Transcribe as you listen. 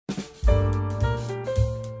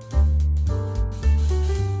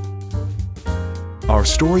Our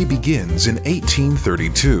story begins in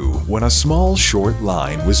 1832 when a small, short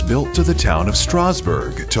line was built to the town of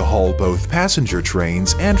Strasburg to haul both passenger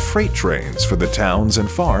trains and freight trains for the towns and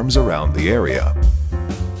farms around the area.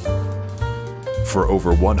 For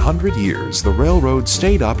over 100 years, the railroad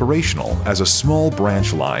stayed operational as a small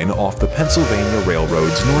branch line off the Pennsylvania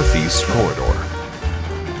Railroad's northeast corridor.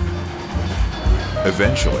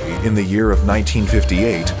 Eventually, in the year of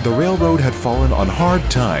 1958, the railroad had fallen on hard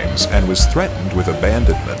times and was threatened with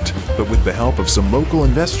abandonment. But with the help of some local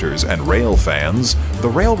investors and rail fans, the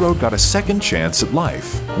railroad got a second chance at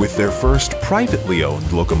life, with their first privately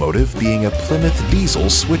owned locomotive being a Plymouth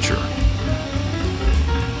diesel switcher.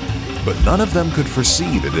 But none of them could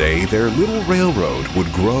foresee the day their little railroad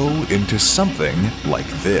would grow into something like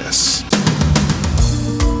this.